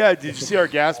 Oh, yeah. Did you see our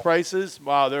gas prices?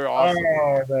 Wow, they're awesome.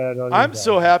 Oh, man, don't I'm even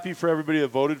so bother. happy for everybody that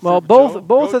voted Well, for both Joe.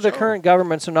 both Go of the Joe. current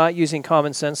governments are not using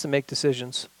common sense to make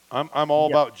decisions. I'm all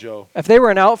about Joe. If they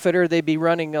were an outfitter, they'd be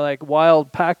running like wild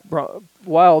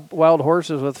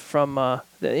horses from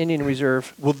the Indian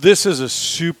Reserve. Well, this is a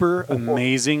super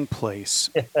amazing place,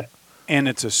 and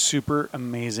it's a super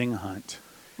amazing hunt.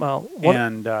 Well,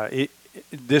 And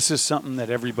this is something that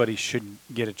everybody should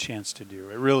get a chance to do.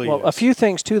 It really is. a few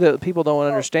things too that people don't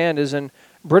understand is in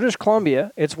British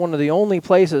Columbia, it's one of the only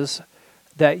places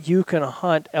that you can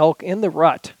hunt elk in the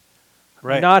rut,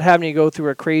 right. not having to go through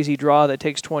a crazy draw that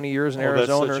takes 20 years in Oh,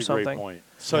 Arizona or that's such a great something. point.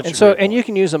 Such And a so, great and you point.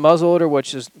 can use a muzzleloader,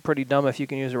 which is pretty dumb if you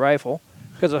can use a rifle,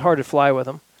 because it's hard to fly with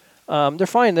them. They're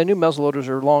fine. The new muzzleloaders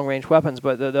are long-range weapons,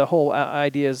 but the whole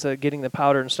idea is getting the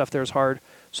powder and stuff there is hard.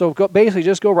 So basically,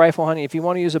 just go rifle hunting. If you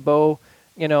want to use a bow,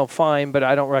 fine, but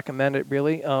I don't recommend it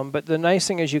really. But the nice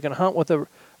thing is you can hunt with a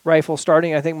rifle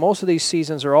starting. I think most of these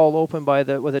seasons are all open with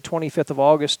the 25th of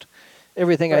August.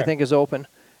 Everything I Right. think is open,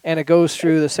 and it goes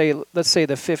through let's say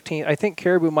the 15th. I think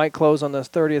caribou might close on the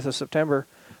 30th of September.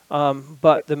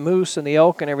 But the moose and the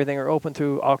elk and everything are open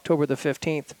through October the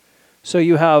 15th. So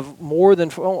you have more than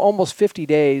almost 50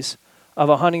 days of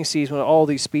a hunting season with all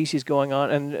these species going on.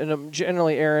 And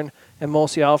generally, Aaron and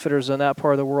most of the outfitters in that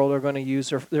part of the world are going to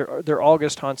use their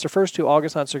August hunts. Their first two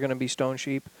August hunts are going to be stone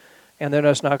sheep, and they're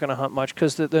just not going to hunt much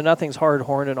because nothing's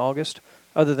hard-horned in August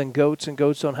other than goats, and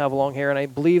goats don't have long hair. And I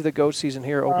believe the goat season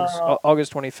here opens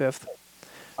August 25th.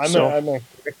 I'm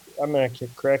gonna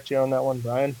correct you on that one,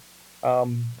 Brian.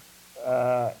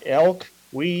 Elk.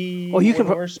 You can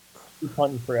we're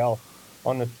hunting for elk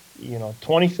on the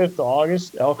 25th of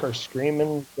August. Elk are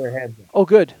screaming their heads off. Oh,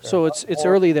 good. So it's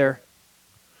early there.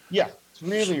 Yeah, it's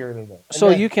really early there. And So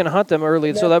then- you can hunt them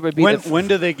early. So that would be When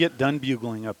do they get done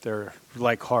bugling up there,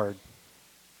 like hard?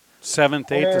 7th,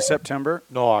 8th of September?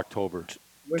 No, October.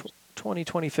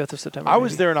 25th of September. I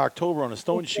was maybe. there in October on a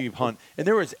stone sheep hunt, and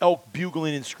there was elk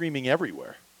bugling and screaming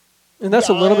everywhere. And that's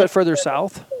a little bit further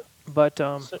south, but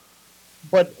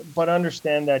But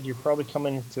understand that you're probably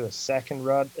coming into a second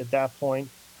rut at that point,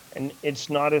 and it's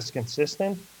not as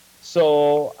consistent.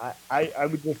 So I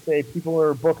would just say people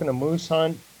are booking a moose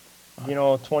hunt,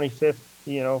 25th.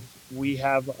 We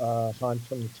have a hunt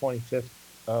from the 25th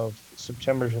of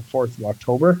September to 4th of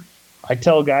October. I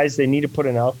tell guys they need to put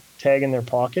an elk tag in their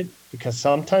pocket because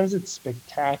sometimes it's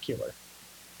spectacular,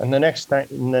 and the next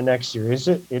year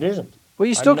it isn't. well,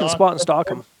 you still I'm can not spot and gonna- stalk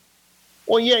them.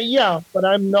 Well, yeah, but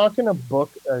I'm not going to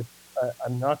book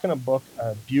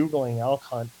a bugling elk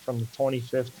hunt from the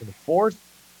 25th to the 4th.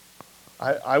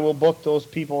 I will book those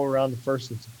people around the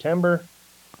 1st of September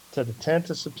to the 10th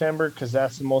of September because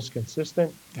that's the most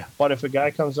consistent. Yeah. But if a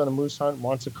guy comes on a moose hunt,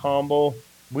 wants a combo,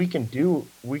 we can do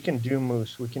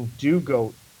moose, we can do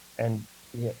goat, and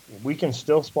we can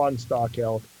still spot and stalk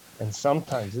elk. And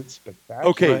sometimes it's spectacular.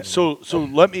 Okay, so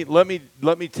let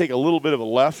me take a little bit of a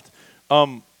left.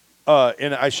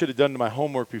 And I should have done my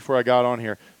homework before I got on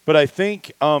here. But I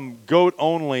think goat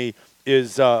only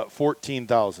is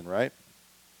 14,000, right?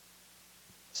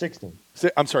 16.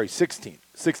 I'm sorry,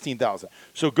 16,000.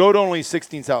 So goat only is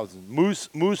 16,000.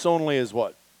 Moose only is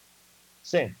what?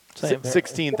 Same.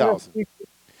 16,000.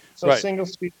 So Right. single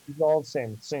speed is all the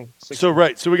same. So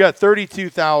right, so we got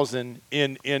 32,000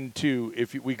 in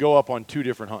if we go up on two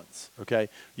different hunts. Okay,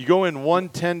 you go in one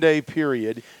 10-day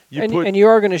period. And you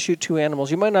are going to shoot two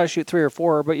animals. You might not shoot 3 or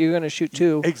 4, but you're going to shoot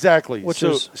 2. Exactly. Which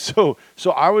so, is-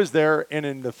 so I was there, and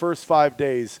in the first 5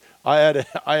 days, I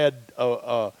had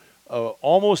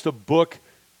almost a book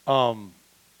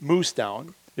moose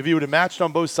down. If he would have matched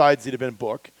on both sides, he'd have been a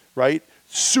book, right?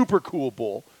 Super cool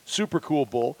bull.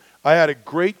 I had a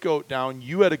great goat down.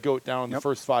 You had a goat down in the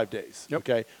first 5 days,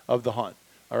 okay, of the hunt.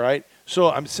 All right.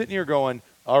 So I'm sitting here going,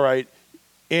 all right,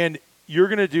 and you're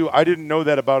going to do. I didn't know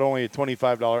that about only a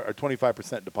 $25 or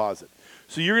 25% deposit.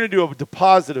 So you're going to do a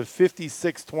deposit of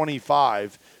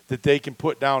 $56.25 that they can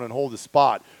put down and hold a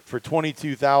spot for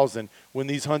 $22,000 when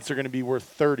these hunts are going to be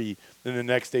worth $30,000 in the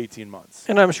next 18 months.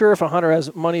 And I'm sure if a hunter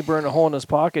has money burn a hole in his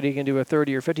pocket, he can do a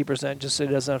 30 or 50% just so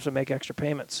he doesn't have to make extra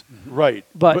payments. Right.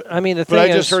 But I mean, the but thing I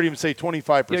is, just heard him say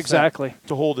 25% Exactly.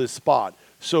 to hold his spot.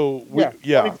 So,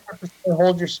 25%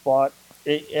 hold your spot.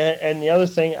 And the other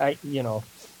thing, I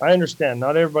understand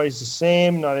not everybody's the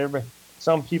same. Not everybody.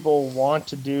 Some people want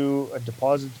to do a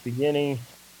deposit at the beginning,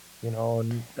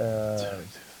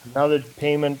 another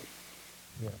payment.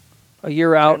 a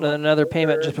year out and another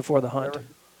payment just before the hunt.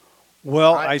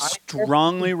 Well, I I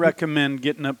strongly recommend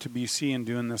getting up to BC and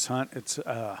doing this hunt. It's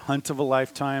a hunt of a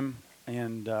lifetime,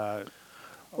 and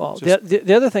Well, just-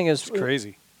 the other thing is it's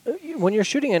crazy. when you're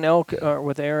shooting an elk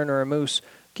with Aaron or a moose,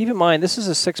 keep in mind this is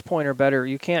a 6-point or better.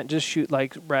 You can't just shoot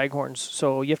like raghorns.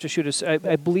 So you have to shoot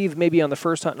I believe maybe on the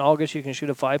first hunt in August you can shoot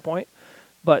a 5-point,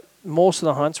 but most of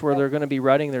the hunts where they're going to be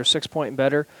rutting, they're 6-point and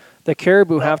better. The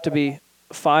caribou have to be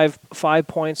 5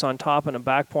 points on top and a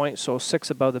back point, so 6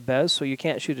 above the bez, so you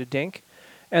can't shoot a dink.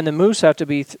 And the moose have to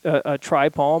be a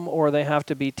tri-palm, or they have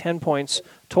to be 10 points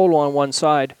total on one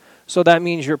side. So that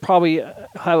means you're probably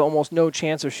have almost no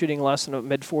chance of shooting less than a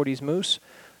mid-40s moose.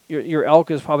 Your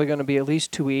elk is probably going to be at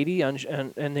least 280,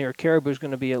 and your caribou is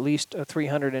going to be at least a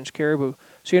 300-inch caribou.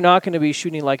 So you're not going to be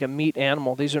shooting like a meat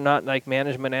animal. These are not like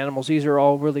management animals. These are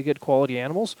all really good quality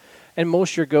animals. And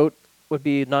most of your goat would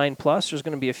be 9+. There's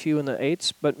going to be a few in the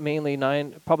 8s, but mainly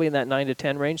 9, probably in that 9 to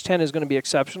 10 range. 10 is going to be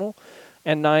exceptional,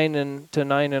 and 9 to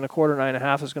 9 and a quarter,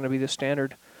 9.5 is going to be the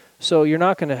standard. So you're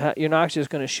not going to you're not just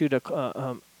going to shoot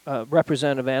a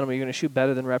representative animal. You're going to shoot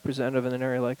better than representative in an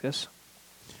area like this.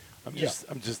 I'm just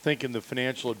thinking the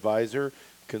financial advisor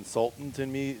consultant in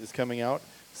me is coming out.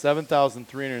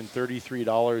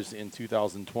 $7,333 in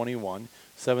 2021,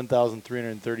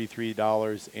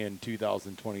 $7,333 in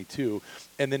 2022,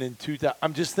 and then in 2000.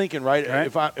 I'm just thinking, right?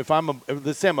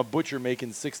 Let's say I'm a butcher making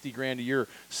 $60,000 a year,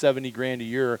 $70,000 a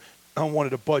year. I wanted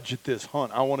to budget this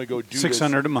hunt. I want to go do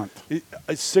 $600 a month.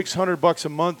 $600 a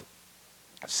month,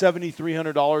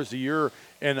 $7,300 a year.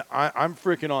 And I'm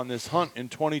freaking on this hunt in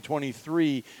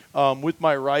 2023 with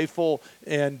my rifle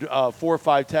and 4 or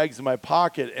 5 tags in my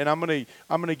pocket, and I'm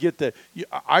gonna get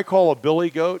I call a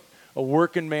billy goat a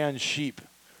working man's sheep.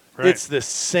 Right. It's the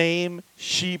same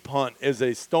sheep hunt as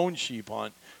a stone sheep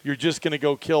hunt. You're just gonna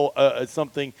go kill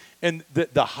something, and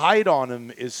the hide on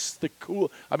them is the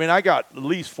cool. I mean, I got at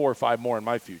least 4 or 5 more in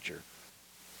my future.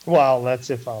 Well, that's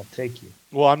if I'll take you.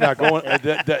 Well, I'm not going.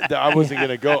 I wasn't going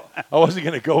to go. I wasn't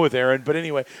going to go with Aaron. But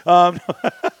anyway.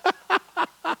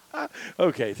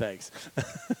 Okay, thanks.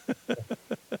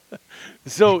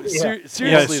 So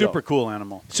seriously, Yeah, super cool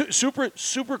animal.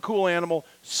 super cool animal.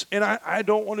 And I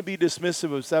don't want to be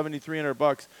dismissive of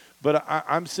 $7,300, but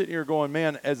I'm sitting here going,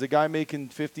 man, as a guy making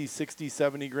 50, 60,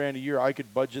 70 grand a year, I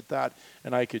could budget that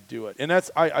and I could do it. And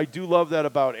I do love that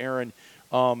about Aaron.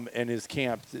 And his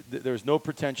camp. There's no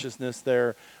pretentiousness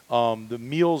there. The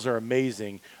meals are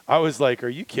amazing. I was like, are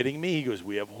you kidding me? He goes,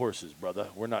 we have horses, brother.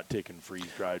 We're not taking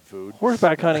freeze-dried food.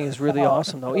 Horseback hunting is really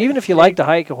awesome, though. Even if you like to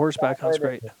hike, a horseback hunt's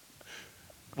great.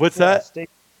 What's that? Steak,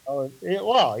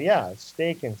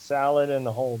 steak and salad and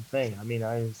the whole thing. I mean,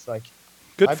 I was like,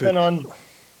 Good I've food. been on,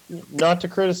 not to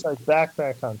criticize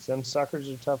backpack hunts. Them suckers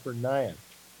are tougher than I am.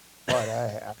 But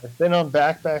I've been on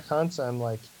backpack hunts. I'm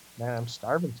like, man, I'm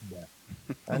starving to death.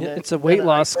 And It's a weight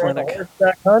loss I go on a clinic.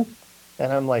 horseback hunt,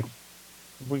 and I'm like,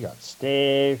 we got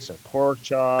steaks or pork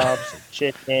chops or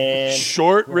chicken.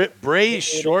 Short ribs,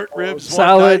 one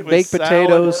Salad, night with baked salad,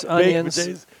 potatoes, baked onions.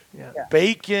 potatoes, Yeah.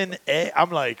 bacon.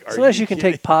 I'm like, are Sometimes you can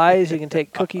kidding? take pies, you can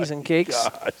take cookies and cakes.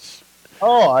 Gosh.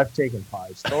 Oh, I've taken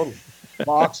pies, totally.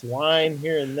 Box wine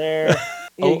here and there.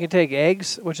 Yeah, you can take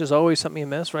eggs, which is always something you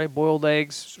miss, right? Boiled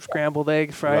eggs, scrambled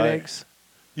eggs, fried Right. eggs.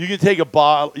 You can take a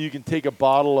bottle. You can take a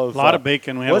bottle of A lot of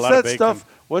bacon. We had a What's lot that of bacon. stuff?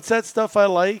 What's that stuff I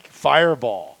like?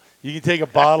 Fireball. You can take a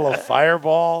bottle of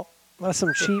Fireball. That's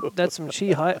some cheap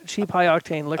high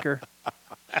octane liquor.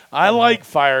 I like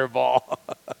Fireball.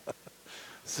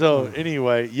 So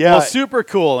anyway, yeah. Well, super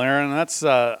cool, Aaron. That's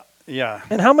yeah.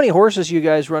 And how many horses you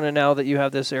guys running now that you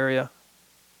have this area?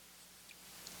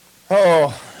 Oh,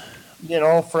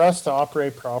 for us to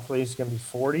operate properly, it's going to be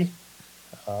 40.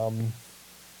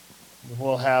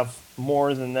 We'll have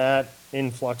more than that,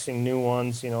 influxing new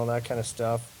ones, that kind of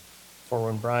stuff. For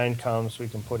when Brian comes, we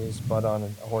can put his butt on a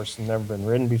horse that's never been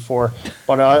ridden before.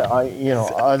 But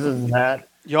other than that,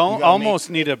 You almost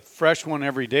need a fresh one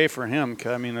every day for him.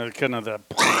 'Cause, I mean, kind of the.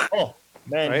 oh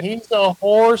man, Right? he's a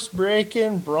horse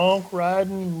breaking, bronc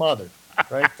riding mother,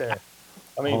 right there.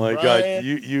 I mean, Oh my God, Brian,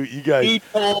 you guys. he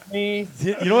told me.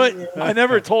 You know what? I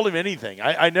never told him anything.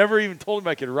 I never even told him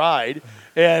I could ride.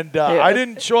 And Hey, I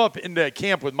didn't show up into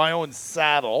camp with my own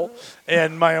saddle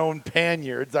and my own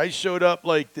panniers. I showed up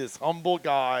like this humble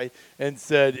guy and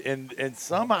said, and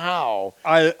somehow,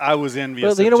 I was envious.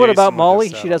 Well, of you know what Jason about with Molly?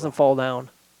 his She saddle. doesn't fall down.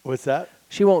 what's that?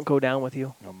 She won't go down with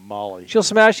you. Oh, Molly. She'll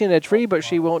smash you in a tree, but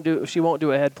she won't do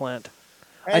a head plant.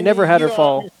 I And never had her you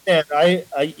fall.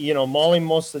 understand, Molly,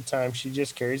 most of the time, she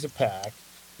just carries a pack,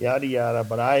 yada, yada.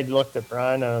 But I looked at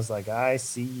Brian and I was like, I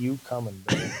see you coming,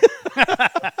 baby.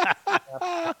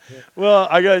 Well,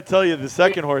 I got to tell you, the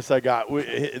second horse I got,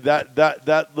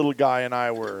 that little guy and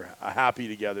I were happy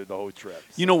together the whole trip.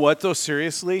 You know what, though?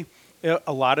 Seriously,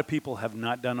 a lot of people have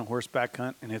not done a horseback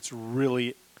hunt, and it's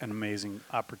really an amazing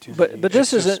opportunity. But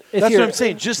this It's just- isn't. If That's you're, what I'm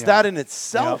saying. Just Yeah. that in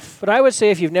itself. But I would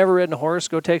say if you've never ridden a horse,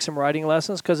 go take some riding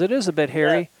lessons because it is a bit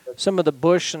hairy. Some of the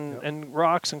bush and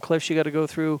rocks and cliffs you got to go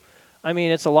through. I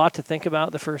mean, it's a lot to think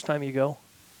about the first time you go.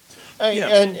 Yeah.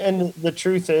 And the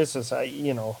truth is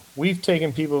we've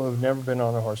taken people who've never been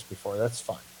on a horse before. That's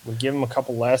fine. We give them a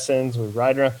couple lessons. We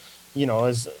ride around.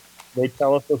 As they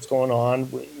tell us what's going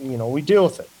on, we deal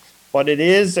with it. But it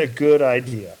is a good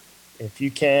idea. If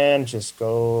you can, just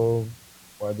go,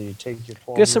 whether you take your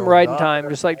 12 Get some riding time,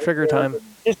 just like trigger time.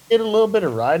 Just get a little bit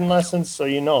of riding lessons so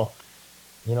you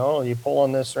pull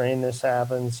on this rein, this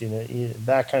happens,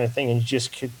 that kind of thing, and you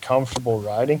just get comfortable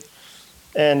riding.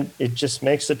 And it just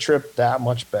makes the trip that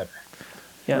much better.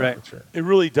 Yeah. Right. It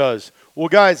really does. Well,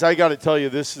 guys, I got to tell you,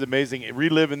 this is amazing.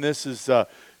 Reliving this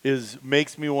is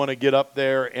makes me want to get up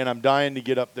there, and I'm dying to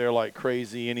get up there like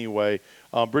crazy anyway.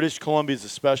 British Columbia is a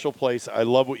special place. I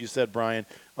love what you said, Brian.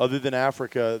 Other than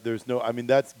Africa,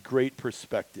 that's great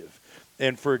perspective.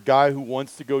 And for a guy who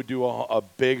wants to go do a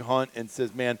big hunt and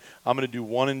says, man, I'm going to do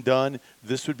one and done,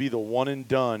 this would be the one and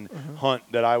done hunt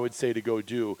that I would say to go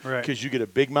do. Right. Because you get a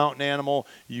big mountain animal,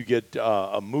 you get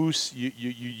a moose, you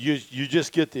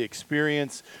just get the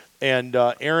experience. And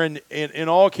Aaron, in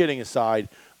all kidding aside,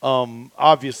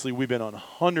 obviously we've been on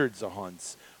hundreds of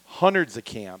hunts, hundreds of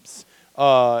camps,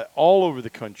 all over the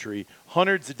country,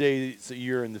 hundreds of days a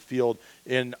year in the field.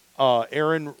 And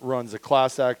Aaron runs a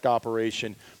class act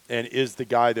operation and is the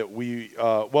guy that we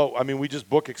just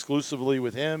book exclusively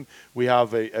with him. We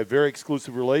have a very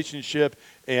exclusive relationship,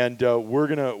 and we're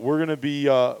gonna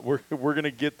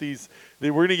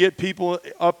get people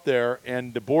up there,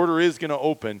 and the border is gonna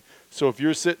open. So if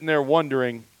you're sitting there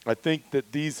wondering, I think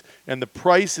that the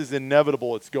price is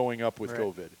inevitable. It's going up with Right.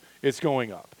 COVID. It's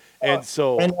going up, and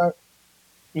so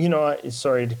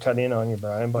Sorry to cut in on you,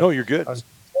 Brian, but no, you're good. I was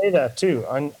going to say that too.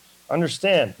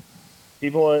 Understand,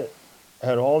 people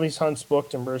had all these hunts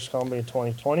booked in British Columbia in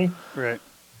 2020. Right.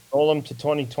 Roll them to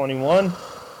 2021. If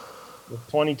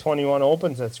 2021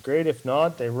 opens, that's great. If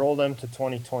not, they roll them to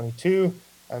 2022.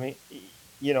 I mean,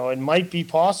 it might be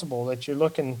possible that you're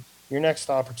looking, your next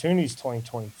opportunity is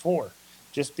 2024,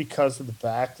 just because of the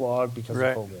backlog, because Right.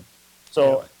 of COVID.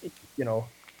 So,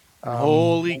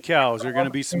 Holy cows, there are going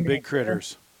to be some big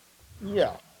critters.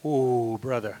 yeah. Oh,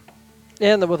 brother.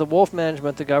 And with the wolf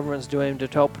management the government's doing to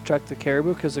help protect the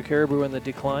caribou, because the caribou are in the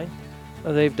decline,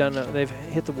 they've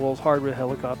hit the wolves hard with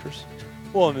helicopters.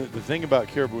 Well, and the thing about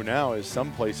caribou now is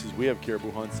some places we have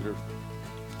caribou hunts that are.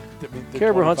 they're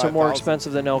Caribou hunts are more 25,000.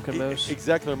 expensive than elk and moose.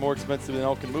 Exactly, they're more expensive than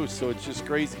elk and moose, so it's just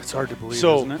crazy. It's hard to believe,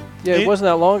 So- isn't it? Yeah, it wasn't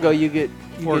that long ago. You get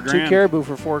 $4 two grand. caribou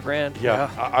for $4,000. Yeah,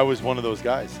 I was one of those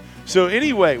guys. So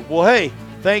anyway, well, hey,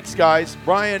 thanks, guys.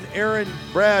 Brian, Aaron,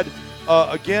 Brad,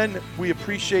 again, we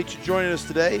appreciate you joining us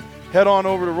today. Head on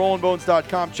over to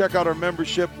rollingbones.com. Check out our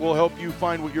membership. We'll help you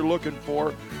find what you're looking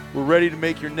for. We're ready to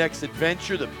make your next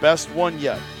adventure the best one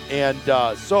yet. And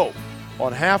so,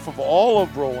 on behalf of all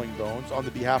of Rolling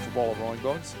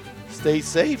Bones, stay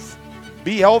safe,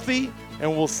 be healthy, and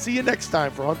we'll see you next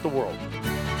time for Hunt the World.